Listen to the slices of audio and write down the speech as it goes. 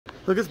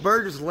Look, this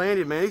bird just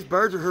landed, man. These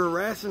birds are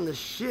harassing the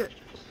shit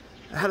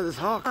out of this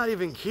hawk. Not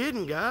even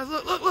kidding, guys.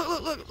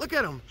 Look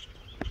at them.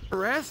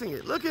 Harassing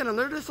it. Look at them.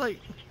 They're just like,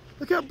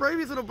 look how brave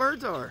these little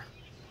birds are.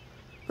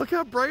 Look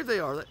how brave they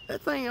are.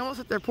 That thing almost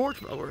hit their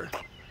porch over.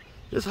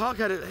 This hawk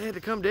had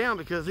to come down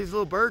because these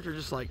little birds are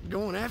just like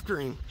going after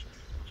him.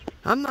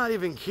 I'm not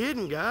even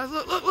kidding, guys.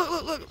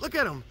 Look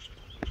at him.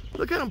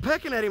 Look at him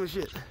pecking at him and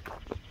shit.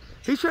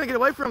 He's trying to get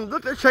away from him.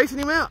 Look, they're chasing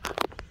him out.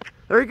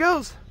 There he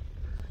goes.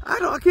 I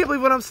can't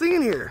believe what I'm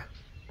seeing here.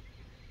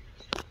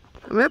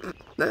 I mean,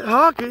 that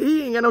hawk,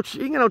 he ain't got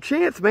no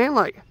chance, man.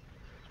 Like,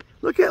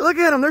 look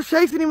at him. They're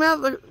chasing him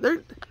out.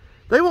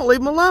 They won't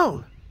leave him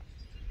alone.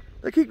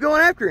 They keep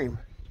going after him.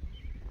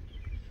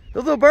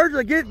 Those little birds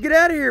are like, get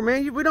out of here,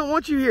 man. We don't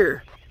want you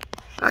here.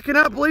 I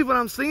cannot believe what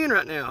I'm seeing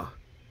right now.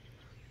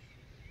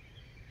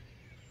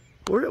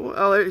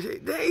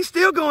 He's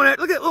still going at.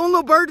 Look at that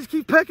little bird just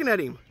keep pecking at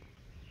him.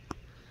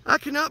 I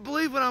cannot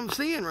believe what I'm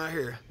seeing right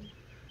here.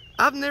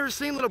 I've never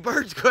seen little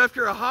birds go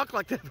after a hawk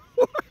like that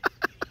before.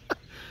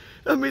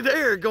 I mean,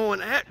 they are going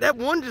at, that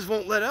one just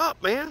won't let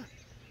up, man.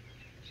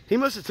 He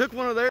must have took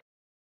one of theirs.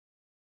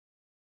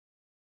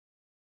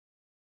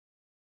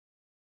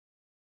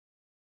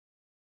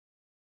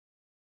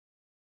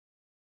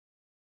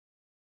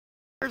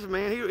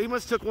 Man, he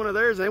must have took one of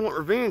theirs and they want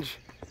revenge.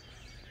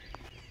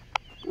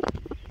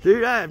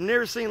 Dude, I have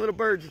never seen little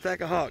birds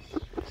attack a hawk.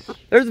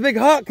 There's a big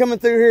hawk coming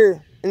through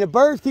here and the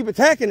birds keep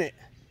attacking it.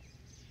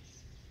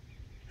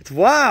 It's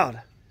wild.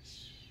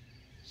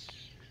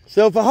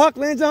 So if a hawk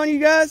lands on you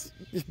guys,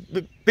 just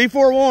be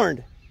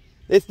forewarned.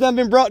 It's done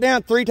been brought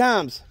down 3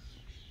 times.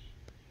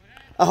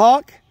 A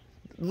hawk,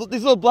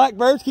 these little black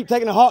birds keep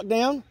taking a hawk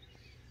down.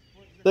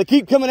 They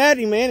keep coming at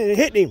him, man, and it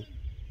hit him.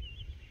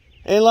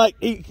 And like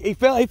he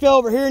fell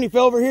over here and he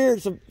fell over here.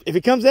 So if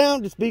he comes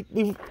down, just be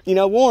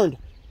warned.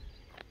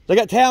 They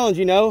got talons,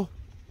 you know.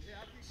 Yeah,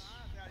 I'll keep my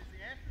eyes out. Is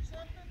he after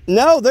something?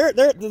 No,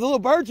 the little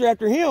birds are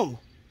after him.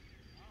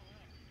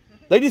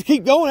 They just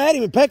keep going at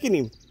him and pecking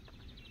him.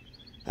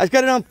 I just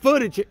got it on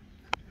footage.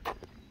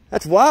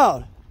 That's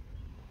wild.